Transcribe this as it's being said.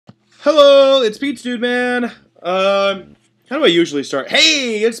Hello, it's Pete's Dude Man. How do I usually start?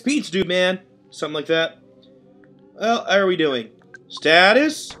 Hey, it's Pete's Dude Man. Something like that. Well, how are we doing?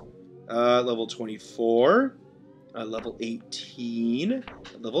 Status? Level 24. Level 18.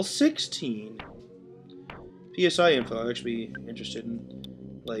 Level 16. PSI info. I'll actually be interested in,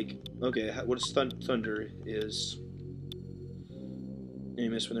 like, okay, what is thunder is.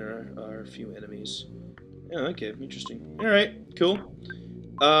 You miss when there are a few enemies. Yeah, okay, interesting. Alright, cool.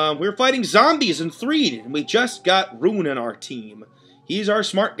 We're fighting zombies in 3, and we just got Rune on our team. He's our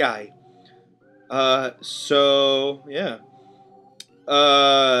smart guy. So, yeah.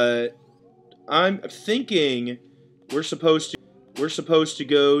 I'm thinking we're supposed to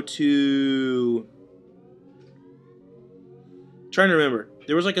go to... Trying to remember.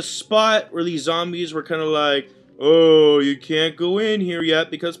 There was like a spot where these zombies were kind of like, oh, you can't go in here yet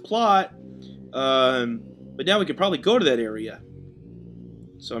because plot. But now we could probably go to that area.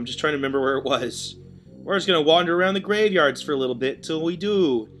 So I'm just trying to remember where it was. We're just going to wander around the graveyards for a little bit till we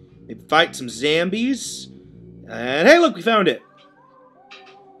do. Maybe fight some zombies. And hey, look, we found it.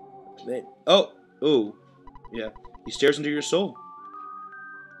 Oh, yeah. He stares into your soul.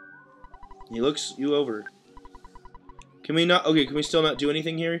 He looks you over. Can we not? Okay, can we still not do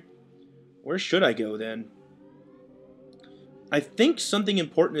anything here? Where should I go then? I think something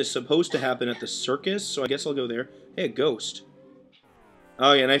important is supposed to happen at the circus, so I guess I'll go there. Hey, a ghost.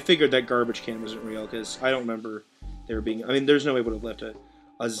 Oh yeah, and I figured that garbage can wasn't real, because I don't remember there being... I mean, there's no way it would have left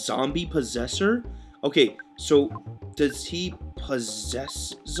a zombie possessor? Okay, so does he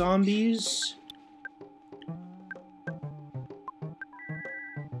possess zombies?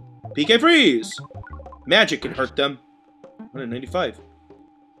 PK Freeze! Magic can hurt them. 195.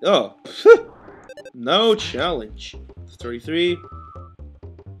 Oh, no challenge. 33.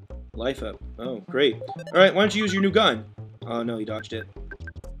 Life up. Oh, great. Alright, why don't you use your new gun? Oh no, he dodged it.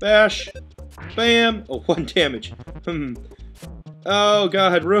 Bash! Bam! Oh, 1 damage. Oh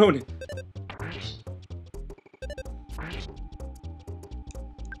god, Rune!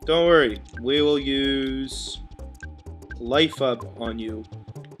 Don't worry, we will use life up on you.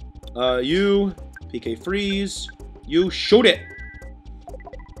 You, PK Freeze, you shoot it!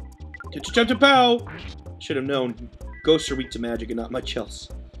 Jump to pow! Should have known. Ghosts are weak to magic and not much else.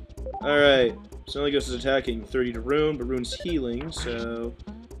 Alright, so only Ghost is attacking. 30 to Rune, but Rune's healing, so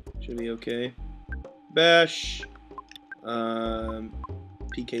should be okay. Bash.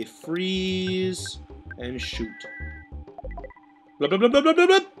 PK Freeze. And shoot. Blah, blah, blah, blah, blah, blah,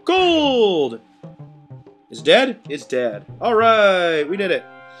 blah. Gold! Is dead? It's dead. Alright, we did it.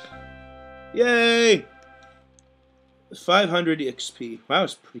 Yay! 500 XP. Wow,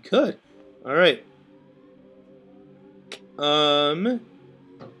 that's pretty good. Alright.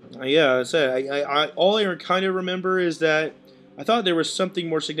 Yeah, I said, all I kind of remember is that I thought there was something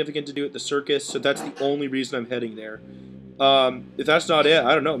more significant to do at the circus, so that's the only reason I'm heading there. If that's not it,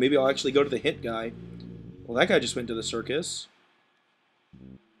 I don't know. Maybe I'll actually go to the hint guy. Well, that guy just went to the circus.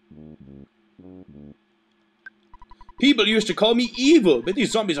 People used to call me evil, but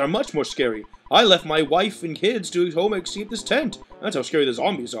these zombies are much more scary. I left my wife and kids to home escape this tent. That's how scary the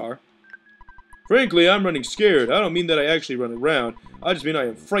zombies are. Frankly, I'm running scared. I don't mean that I actually run around. I just mean I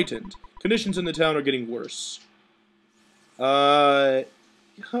am frightened. Conditions in the town are getting worse. Huh.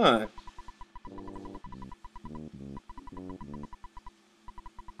 I'm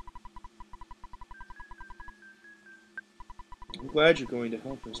glad you're going to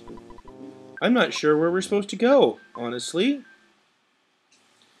help us, but I'm not sure where we're supposed to go, honestly.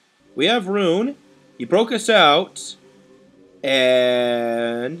 We have Rune. He broke us out.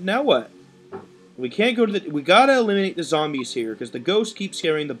 And now what? We can't go to the... We gotta eliminate the zombies here, because the ghost keeps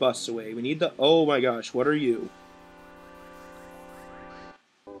carrying the bus away. We need the... Oh my gosh, what are you?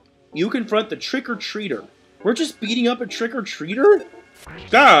 You confront the trick-or-treater. We're just beating up a trick-or-treater?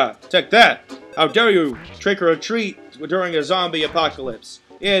 Ah, take that! How dare you trick-or-treat during a zombie apocalypse?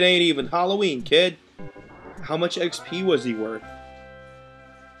 It ain't even Halloween, kid. How much XP was he worth?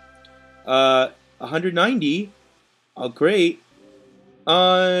 190? Oh, great.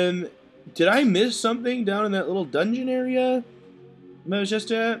 Did I miss something down in that little dungeon area that I was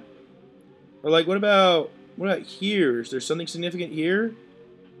just at? Or like, what about here? Is there something significant here?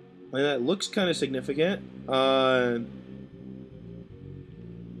 I mean, that looks kind of significant. Was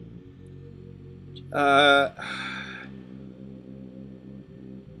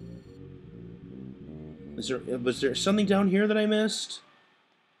there something down here that I missed?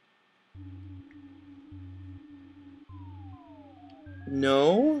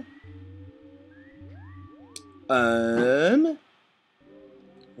 No. Well,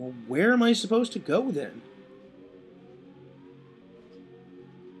 where am I supposed to go then?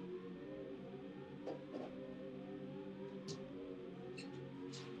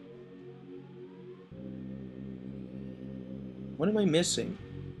 What am I missing?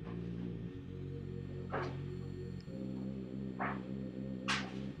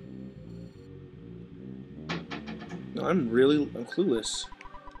 No, I'm clueless.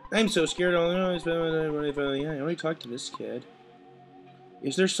 I'm so scared. I already talked to this kid.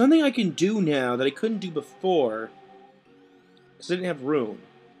 Is there something I can do now that I couldn't do before? Because I didn't have room.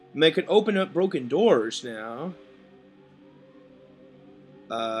 I mean, I could open up broken doors now.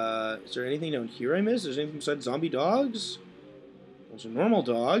 Is there anything down here I missed? Is there anything besides zombie dogs? There's a normal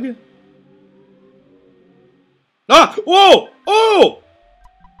dog. Ah! Whoa! Oh!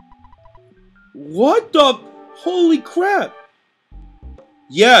 What the... Holy crap!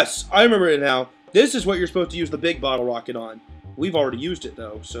 Yes, I remember it now. This is what you're supposed to use the big bottle rocket on. We've already used it,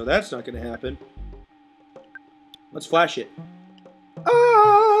 though, so that's not going to happen. Let's flash it.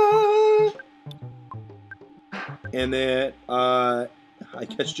 Ah! And then, I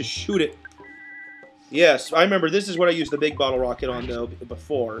guess just shoot it. Yes, I remember this is what I used the big bottle rocket on, though,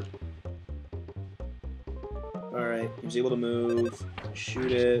 before. Alright, he was able to move.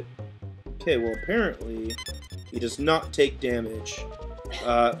 Shoot it. Okay, well, apparently, he does not take damage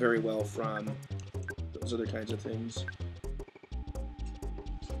very well from those other kinds of things.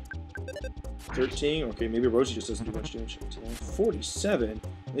 13? Okay, maybe Rosie just doesn't do much damage. 47?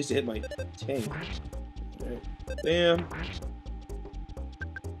 At least it hit my tank. Alright, bam.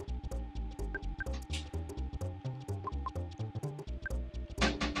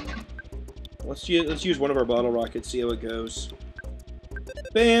 Let's use one of our bottle rockets, see how it goes.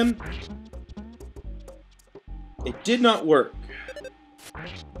 Bam! It did not work.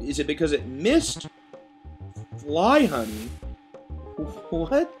 Is it because it missed? Fly honey?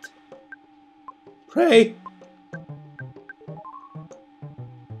 What? Pray!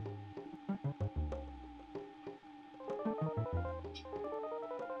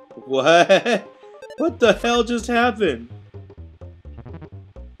 What? What the hell just happened?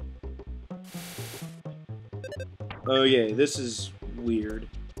 Okay, this is weird.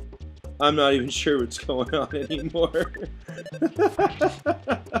 I'm not even sure what's going on anymore.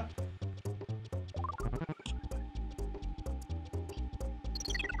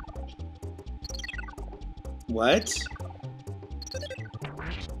 What?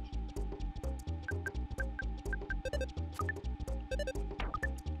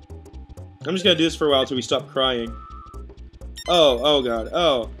 I'm just gonna do this for a while until we stop crying. Oh god,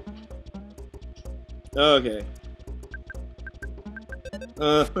 oh. Okay.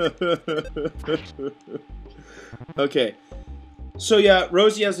 Okay. So yeah,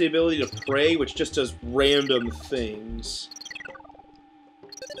 Rosie has the ability to pray, which just does random things.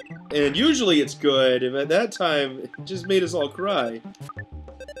 And usually it's good, and at that time, it just made us all cry.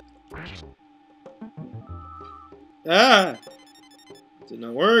 Ah! Did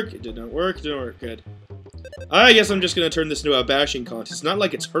not work, it did not work, it didn't work, good. I guess I'm just gonna turn this into a bashing contest. It's not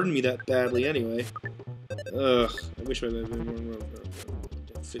like it's hurting me that badly anyway. Ugh, I wish I had more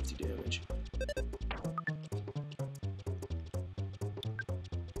 50 damage.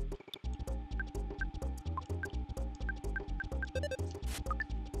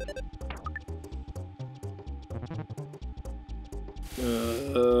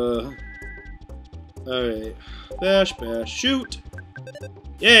 Alright. Bash, bash, shoot!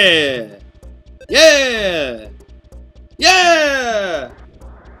 Yeah! Yeah! Yeah!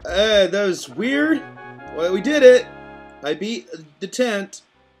 That was weird. Well, we did it. I beat the tent.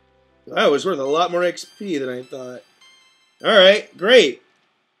 That was worth a lot more XP than I thought. Alright, great.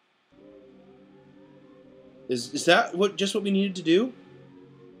 Is that just what we needed to do?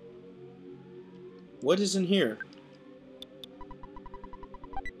 What is in here?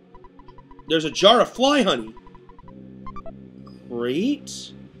 There's a jar of fly honey.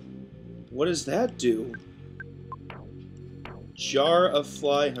 Great. What does that do? Jar of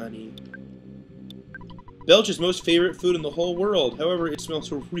fly honey. Belch's most favorite food in the whole world. However, it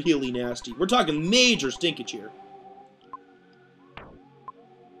smells really nasty. We're talking major stinkage here.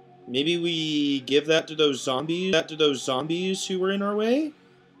 Maybe we give that to those zombies who were in our way?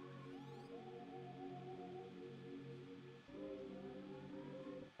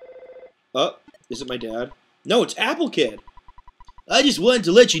 Oh, is it my dad? No, it's Apple Kid. I just wanted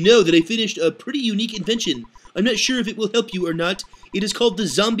to let you know that I finished a pretty unique invention. I'm not sure if it will help you or not. It is called the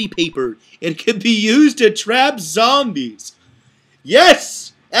zombie paper, and can be used to trap zombies.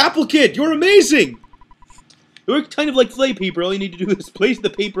 Yes! Apple Kid, you're amazing! It works kind of like flay paper. All you need to do is place the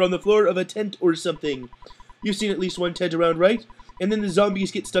paper on the floor of a tent or something. You've seen at least one tent around, right? And then the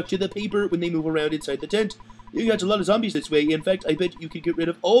zombies get stuck to the paper when they move around inside the tent. You got a lot of zombies this way. In fact, I bet you could get rid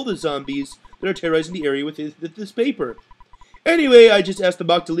of all the zombies that are terrorizing the area with this paper. Anyway, I just asked the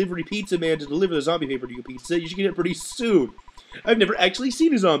mock delivery pizza man to deliver the zombie paper to your pizza. You should get it pretty soon. I've never actually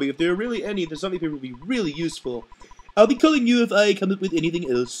seen a zombie. If there are really any, the zombie paper would be really useful. I'll be calling you if I come up with anything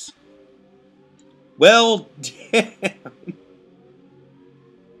else. Well, damn.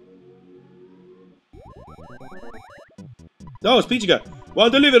 Oh, it's Pizza Guy. While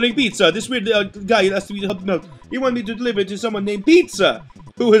delivering pizza, this weird guy asked me to help him out. He wanted me to deliver it to someone named Pizza,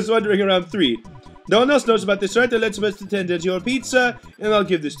 who was wandering around 3. No one else knows about this, right? Let's attend to your pizza, and I'll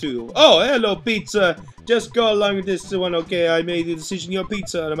give this to you. Oh, hello, Pizza. Just go along with this one, okay? I made the decision, your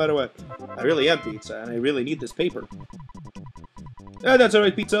pizza, no matter what. I really am Pizza, and I really need this paper. That's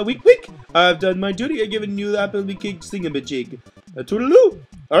alright, Pizza. Week, week. I've done my duty. I've given you the apple cake thingamajig. Toodaloo.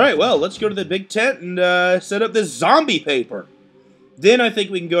 Alright, well, let's go to the big tent and set up this zombie paper. Then I think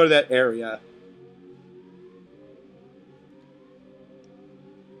we can go to that area.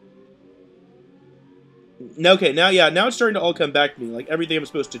 Okay, now it's starting to all come back to me, like everything I'm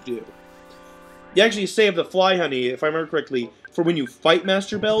supposed to do. You actually save the fly honey, if I remember correctly, for when you fight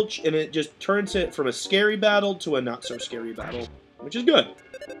Master Belch, and it just turns it from a scary battle to a not-so-scary battle, which is good.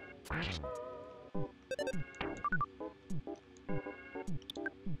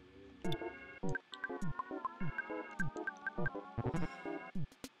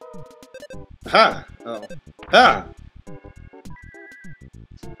 Ha! Oh. Ha!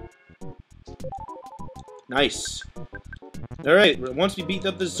 Nice. Alright, once we beat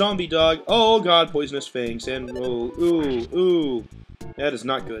up this zombie dog... Oh god, poisonous fangs. And, oh, ooh. That is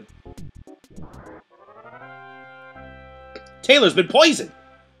not good. Taylor's been poisoned!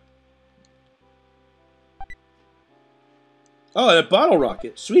 Oh, and a bottle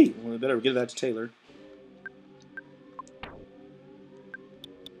rocket. Sweet. Well, I better give that to Taylor.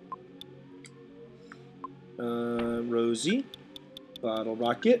 Rosie. Bottle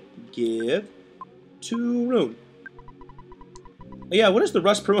rocket. Give to Rune. Yeah, what does the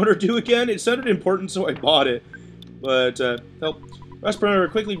Rust Promoter do again? It sounded important, so I bought it. But, help. Rust Promoter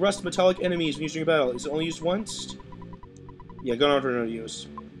quickly rust metallic enemies when using a battle. Is it only used once? Yeah, gone on for another use.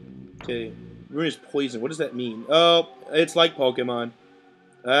 Okay. Rune is poison. What does that mean? Oh, it's like Pokemon.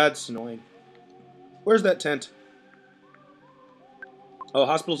 That's annoying. Where's that tent? Oh,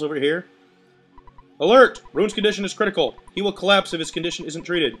 hospital's over here. Alert! Rune's condition is critical. He will collapse if his condition isn't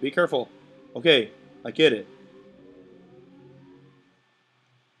treated. Be careful. Okay, I get it.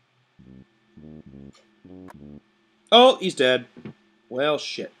 Oh, he's dead. Well,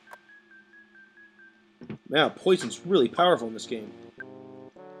 shit. Now, poison's really powerful in this game.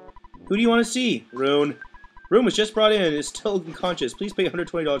 Who do you want to see? Rune. Rune was just brought in and is still unconscious. Please pay $120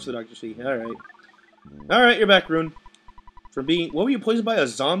 for the doctor's fee. Alright. Alright, you're back, Rune. From being... What were you poisoned by? A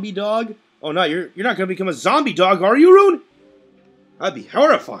zombie dog? Oh, no, you're not going to become a zombie dog, are you, Rune? That'd be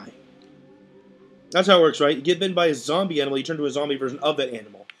horrifying. That's how it works, right? You get bitten by a zombie animal, you turn to a zombie version of that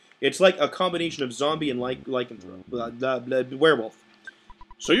animal. It's like a combination of zombie and lycanthrope. Werewolf.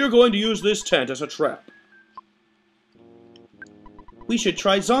 So you're going to use this tent as a trap. We should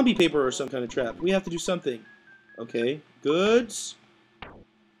try zombie paper or some kind of trap. We have to do something. Okay. Goods.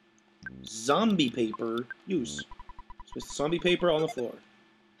 Zombie paper. Use. So zombie paper on the floor.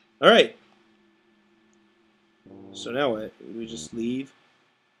 Alright. So now what? We just leave?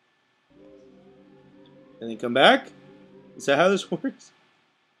 And then come back? Is that how this works?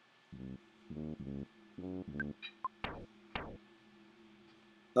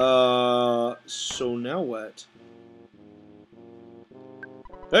 So now what?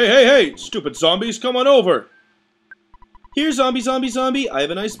 Hey, stupid zombies, come on over! Here, zombie, I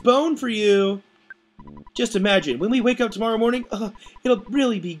have a nice bone for you! Just imagine, when we wake up tomorrow morning, it'll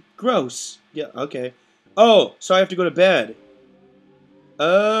really be gross. Yeah, okay. Oh, so I have to go to bed.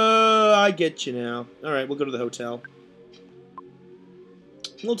 Oh, I get you now. Alright, we'll go to the hotel.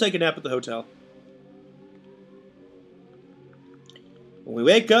 We'll take a nap at the hotel. When we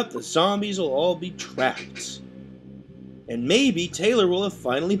wake up, the zombies will all be trapped. And maybe Taylor will have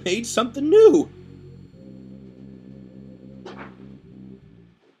finally made something new.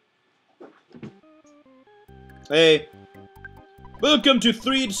 Hey. Welcome to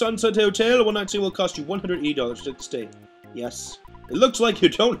 3 Sunset Hotel. One night stay will cost you $180 to stay. Yes. It looks like you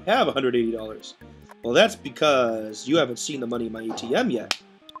don't have $180. Well, that's because you haven't seen the money in my ATM yet.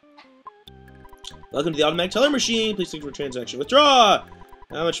 Welcome to the automatic teller machine. Please click for transaction. Withdraw!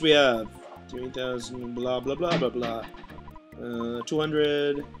 How much do we have? 3,000, blah, blah, blah, blah, blah.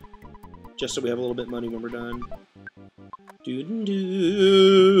 200. Just so we have a little bit of money when we're done. Go to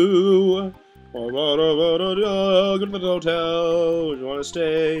the hotel. You want to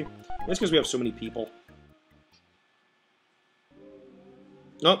stay? It's because we have so many people.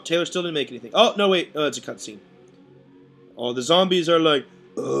 Oh, Taylor still didn't make anything. Oh, no, wait. Oh, it's a cutscene. Oh, the zombies are like,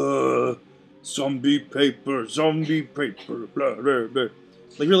 zombie paper, blah, blah, blah.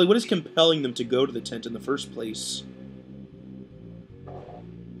 Like, really, what is compelling them to go to the tent in the first place?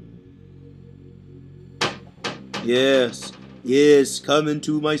 Yes, yes, come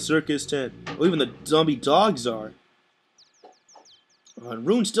into my circus tent. Oh, even the zombie dogs are. Oh, and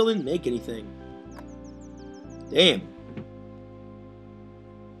Rune still didn't make anything. Damn.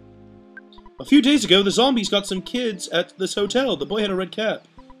 A few days ago, the zombies got some kids at this hotel. The boy had a red cap.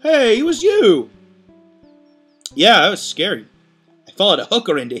 Hey, it was you! Yeah, that was scary. I followed a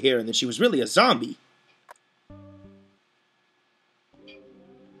hooker into here, and then she was really a zombie.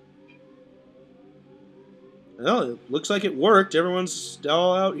 Well, it looks like it worked. Everyone's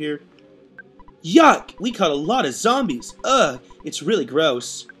all out here. Yuck! We caught a lot of zombies. Ugh, it's really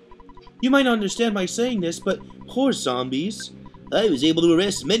gross. You might not understand my saying this, but poor zombies. I was able to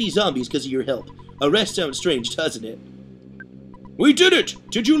arrest many zombies because of your help. Arrest sounds strange, doesn't it? We did it!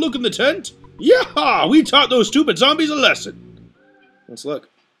 Did you look in the tent? Yeah! We taught those stupid zombies a lesson! Let's look.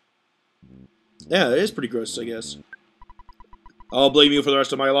 Yeah, it is pretty gross, I guess. I'll blame you for the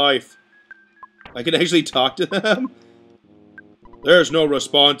rest of my life. I can actually talk to them? There's no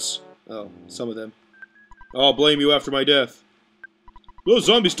response. Oh, some of them. I'll blame you after my death. Those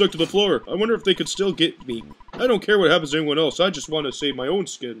zombies stuck to the floor. I wonder if they could still get me. I don't care what happens to anyone else. I just want to save my own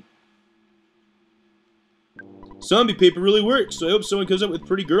skin. Zombie paper really works. So I hope someone comes up with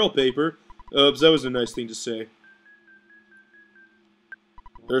pretty girl paper. That was a nice thing to say.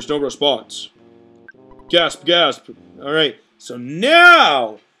 There's no response. Gasp, gasp. Alright, so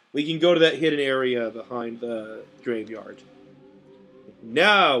now we can go to that hidden area behind the graveyard.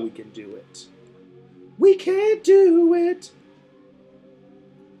 Now we can do it. We can do it!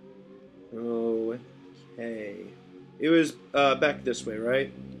 Okay. It was back this way,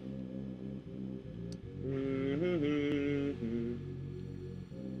 right?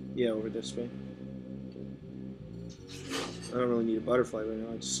 Yeah, over this way. I don't really need a butterfly right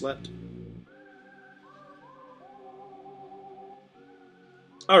now. I just slept.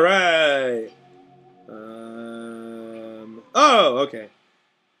 Alright! Oh, okay.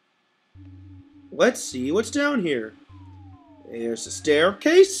 Let's see what's down here. There's a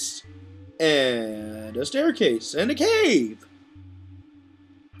staircase. And a staircase. And a cave.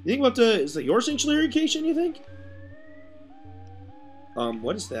 You think about the... Is that your sanctuary location, you think?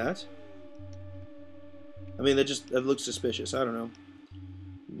 What is that? I mean, that looks suspicious. I don't know.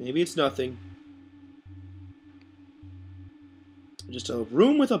 Maybe it's nothing. Just a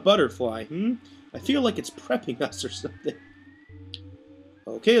room with a butterfly, I feel like it's prepping us or something.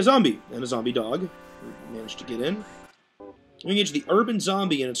 Okay, a zombie. And a zombie dog. We managed to get in. We engage the urban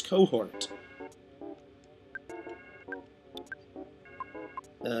zombie and its cohort.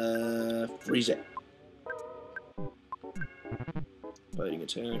 Freeze it. Biting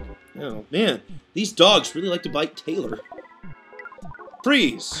attack. Oh, man. These dogs really like to bite Taylor.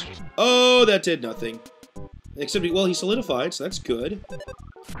 Freeze! Oh, that did nothing. Except, well, he solidified, so that's good.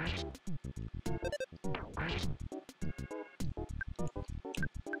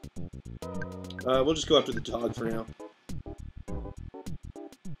 We'll just go after the dog for now.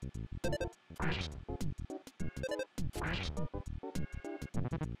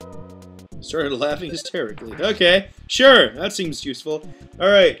 Started laughing hysterically. Okay, sure, that seems useful.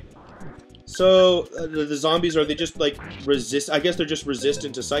 Alright. So, the zombies, are they just, like, I guess they're just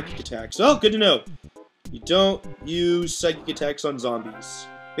resistant to psychic attacks. Oh, good to know. You don't use psychic attacks on zombies.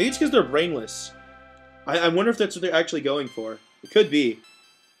 Maybe it's because they're brainless. I wonder if that's what they're actually going for. It could be.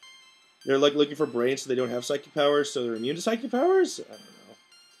 They're, like, looking for brains so they don't have psychic powers, so they're immune to psychic powers? I don't know.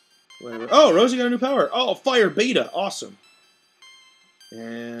 Whatever. Oh, Rosie got a new power. Oh, Fire Beta. Awesome.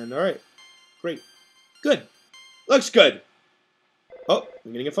 And, alright. Great. Good. Looks good. Oh,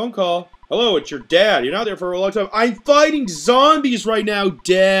 I'm getting a phone call. Hello, it's your dad. You're not there for a long time. I'm fighting zombies right now,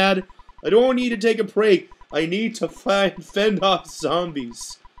 Dad. I don't need to take a break. I need to fend off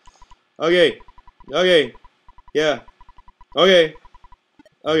zombies. Okay. Okay. Yeah. Okay.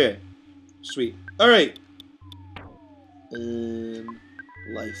 Okay. Sweet. Alright.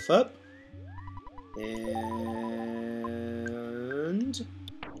 Life up. And...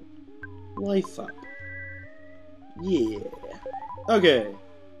 life up. Yeah. Okay.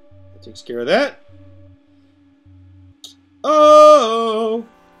 That takes care of that. Oh!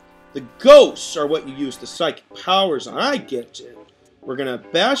 The ghosts are what you use the psychic powers on. I get it. We're gonna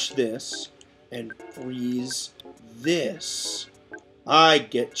bash this and freeze this. I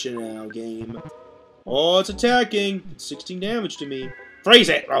get you now, game. Oh, it's attacking. It's 16 damage to me. Freeze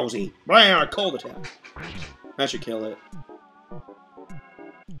it, Rosie. Blah, cold attack. That should kill it.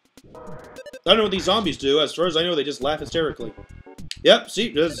 I don't know what these zombies do. As far as I know, they just laugh hysterically. Yep,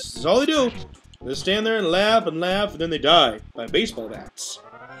 see, this is all they do. They stand there and laugh, and then they die by baseball bats.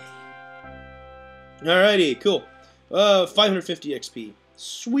 Alrighty, cool. 550 XP.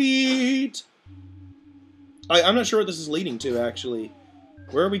 Sweet! I'm not sure what this is leading to, actually.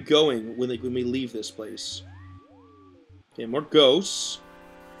 Where are we going when we leave this place? Okay, more ghosts.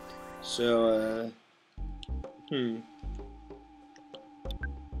 So, You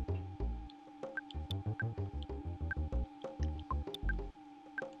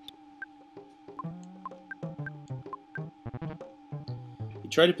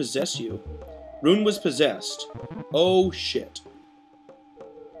tried to possess you. Rune was possessed. Oh, shit.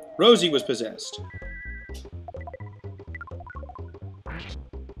 Rosie was possessed.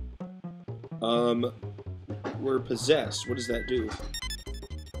 We're possessed. What does that do?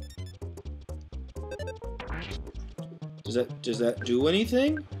 Does that do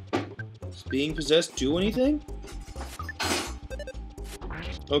anything? Does being possessed do anything?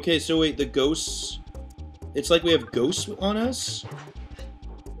 Okay, so wait, the ghosts... It's like we have ghosts on us?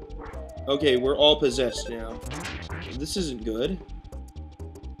 Okay, we're all possessed now. This isn't good.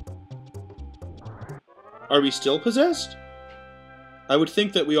 Are we still possessed? I would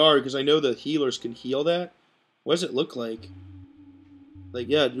think that we are, because I know the healers can heal that. What does it look like? Like,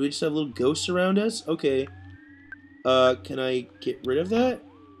 yeah, do we just have little ghosts around us? Okay. Can I get rid of that?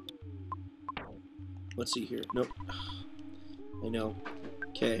 Let's see here. Nope. I know.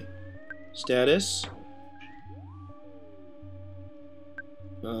 Okay. Status.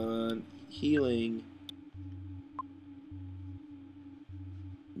 Healing.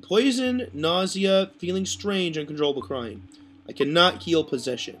 Poison, nausea, feeling strange, uncontrollable crying. I cannot heal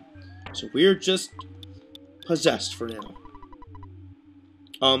possession. So we're just possessed for now.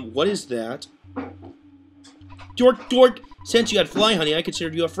 What is that? Dork! Since you had fly honey, I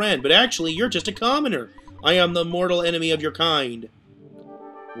considered you a friend, but actually, you're just a commoner. I am the mortal enemy of your kind.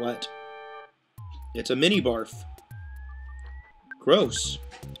 What? It's a mini barf. Gross.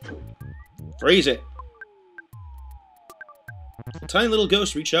 Phrase it. A tiny little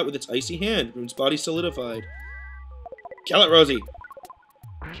ghost reached out with its icy hand. Rune's body solidified. Kill it, Rosie.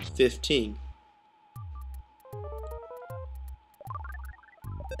 15.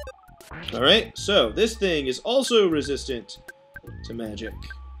 Alright, so this thing is also resistant to magic.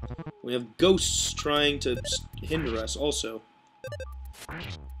 We have ghosts trying to hinder us also.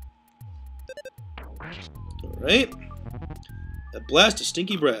 Alright. A blast of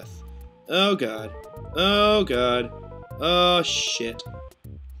stinky breath. Oh god. Oh god. Oh shit.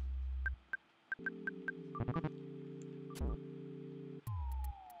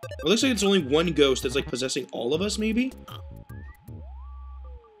 It looks like it's only one ghost that's like possessing all of us, maybe?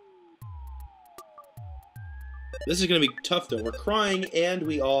 This is gonna be tough though. We're crying and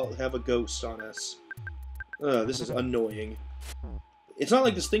we all have a ghost on us. This is annoying. It's not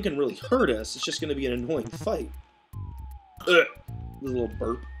like this thing can really hurt us. It's just gonna be an annoying fight. Ugh. Little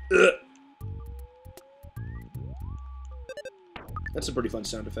burp. Ugh. That's some pretty fun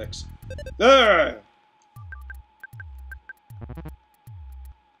sound effects. Ugh.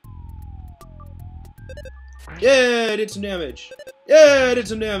 Yeah, I did some damage. Yeah, I did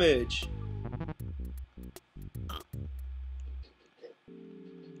some damage.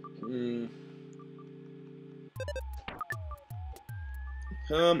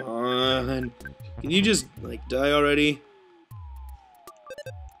 Come on. Can you just, like, die already?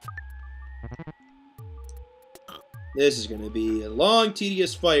 This is going to be a long,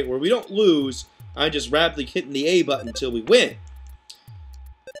 tedious fight where we don't lose. I'm just rapidly hitting the A button until we win.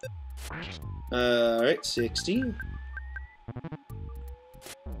 Alright, 60.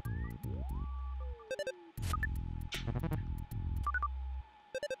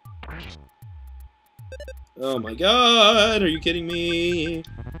 Oh my god, are you kidding me?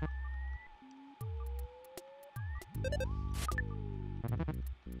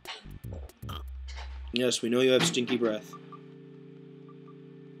 Yes, we know you have stinky breath.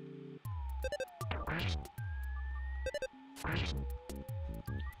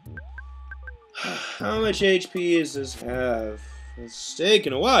 How much HP does this have? It's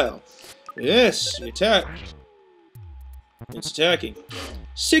taking a while. Yes, we attack. It's attacking.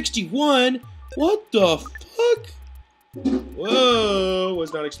 61? What the fuck? Whoa,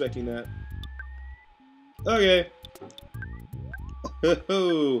 was not expecting that. Okay.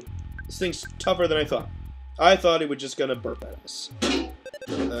 This thing's tougher than I thought. I thought it was just gonna burp at us.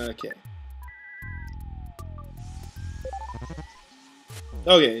 Okay.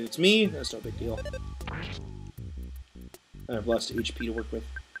 Okay, it's me. That's no big deal. I have lots of HP to work with.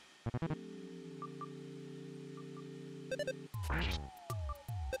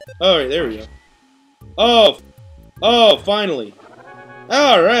 Alright, there we go. Oh! Oh, finally!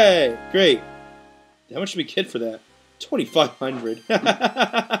 Alright! Great. How much did we get for that? 2,500.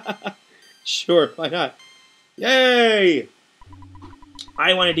 Sure, why not? Yay!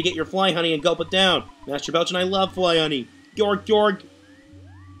 I wanted to get your fly honey and gulp it down. Master Belch and I love fly honey. York, York.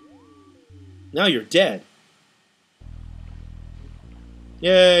 Now you're dead.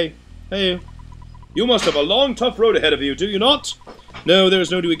 Yay. Hey. You must have a long, tough road ahead of you, do you not? No, there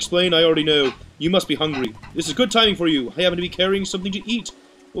is no to explain. I already know. You must be hungry. This is good timing for you. I happen to be carrying something to eat.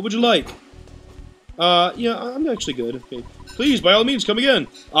 What would you like? Yeah, I'm actually good. Okay. Please, by all means, come again.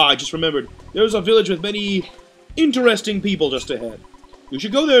 Ah, I just remembered. There's a village with many interesting people just ahead. You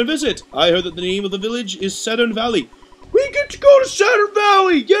should go there and visit. I heard that the name of the village is Saturn Valley. We get to go to Saturn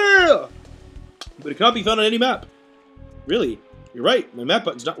Valley, yeah! But it cannot be found on any map. Really? You're right. My map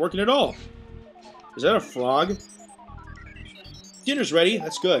button's not working at all. Is that a frog? Dinner's ready.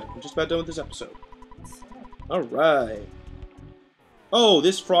 That's good. I'm just about done with this episode. Alright. Oh,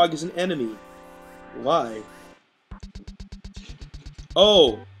 this frog is an enemy. Why?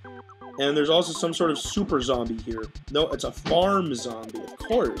 Oh. And there's also some sort of super zombie here. No, it's a farm zombie, of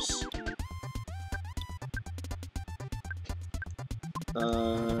course.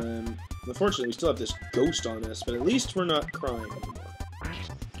 Unfortunately, we still have this ghost on us, but at least we're not crying anymore.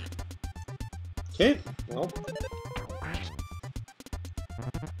 Okay, well.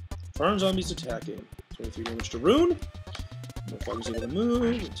 Farm zombies attacking. 23 damage to Rune. No frog's able to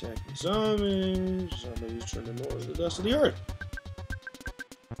move. Attacking zombies. Zombies turn to more of the dust of the earth.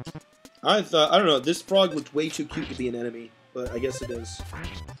 I don't know, this frog looked way too cute to be an enemy, but I guess it is.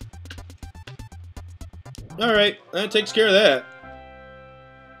 Alright, that takes care of that.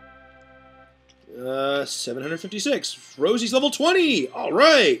 756. Rosie's level 20!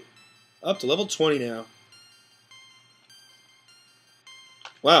 Alright! Up to level 20 now.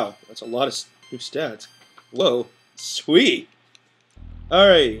 Wow, that's a lot of new stats. Whoa, sweet!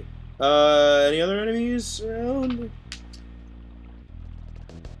 Alright, any other enemies around?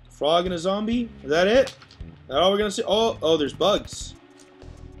 Frog and a zombie? Is that it? Is that all we're gonna see? Oh, there's bugs.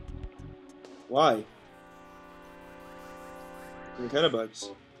 Why? What kind of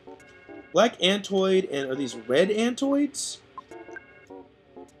bugs? Black Antoid, and are these red Antoids?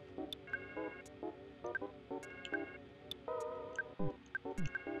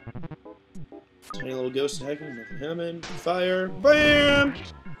 Tiny little ghost attacking, nothing happened. Fire, BAM!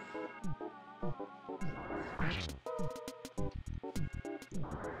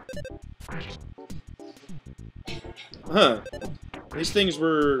 Huh. These things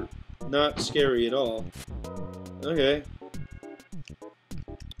were not scary at all. Okay.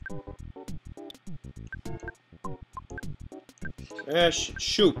 Ash,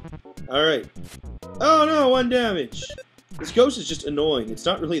 shoot. Alright. Oh no, 1 damage. This ghost is just annoying. It's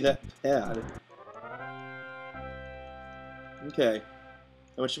not really that bad. Okay.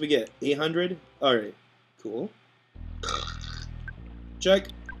 How much did we get? 800? Alright. Cool. Check.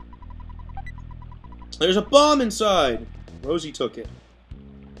 There's a bomb inside! Rosie took it.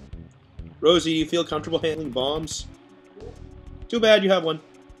 Rosie, do you feel comfortable handling bombs? Too bad you have one.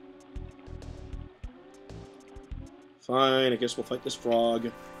 Fine, I guess we'll fight this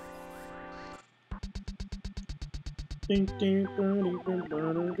frog.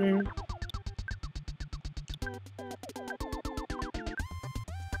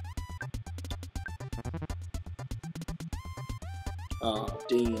 Aw,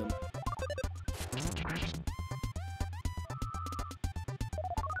 damn.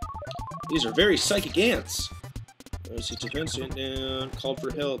 These are very psychic ants. Rosie took instant down, called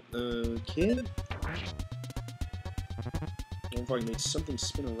for help. Kid? Frog made something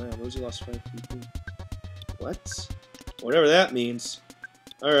spin around. Rosie lost 5 people. What? Whatever that means.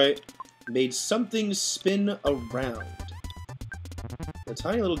 Alright. Made something spin around. The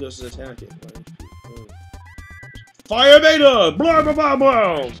tiny little ghost is attacking. Fire beta! Blah blah blah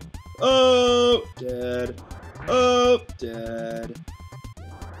blah! Oh, dead. Oh, dead.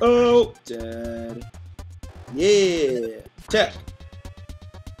 Oh, dead. Yeah. Tech.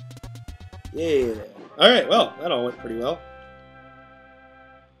 Yeah. Alright, well, that all went pretty well.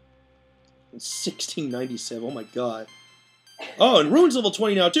 1697, oh my god. Oh, and Rune's level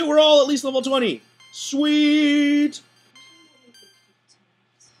 20 now too. We're all at least level 20. Sweet!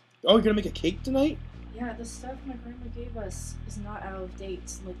 Oh, you're gonna make a cake tonight? Yeah, the stuff my grandma gave us is not out of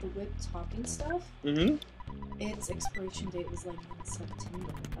date. Like the whipped topping stuff. Mm-hmm. Its expiration date was like in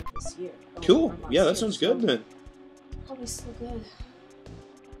September of this year. Cool. Yeah, that sounds good then. Probably still good.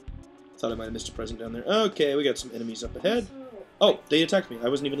 Thought I might have missed a present down there. Okay, we got some enemies up ahead. Oh, they attacked me. I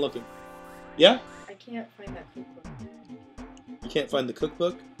wasn't even looking. Yeah? I can't find that cookbook. You Can't find the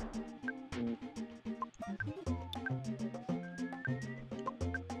cookbook.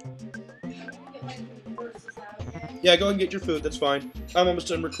 Yeah, go ahead and get your food. That's fine. I'm almost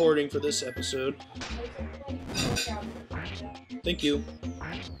done recording for this episode. Thank you.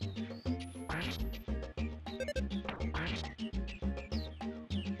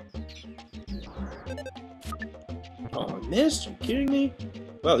 Oh, I missed? Are you kidding me?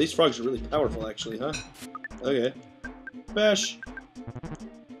 Wow, these frogs are really powerful, actually, huh? Okay. Bash.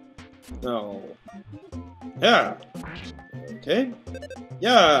 No. Yeah. Okay.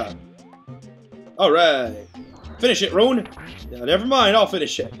 Yeah. Alright. Finish it, Roan. Yeah, never mind, I'll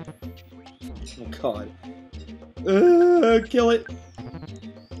finish it. Oh, God. Kill it.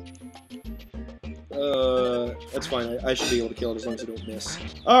 That's fine. I should be able to kill it as long as I don't miss.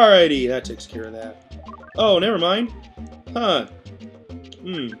 Alrighty, that takes care of that. Oh, never mind. Huh.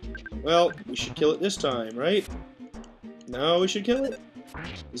 Well, we should kill it this time, right? No, we should kill it.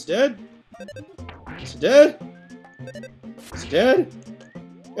 It's dead? Is it dead? Is it dead?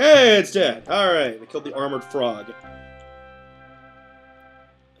 Hey, it's dead. Alright, I killed the armored frog.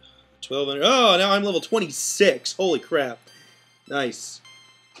 12 and... Oh, now I'm level 26. Holy crap. Nice.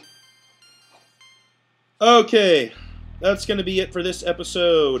 Okay. That's going to be it for this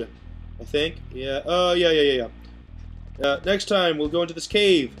episode. I think. Yeah. Oh, yeah. Next time, we'll go into this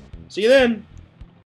cave. See you then.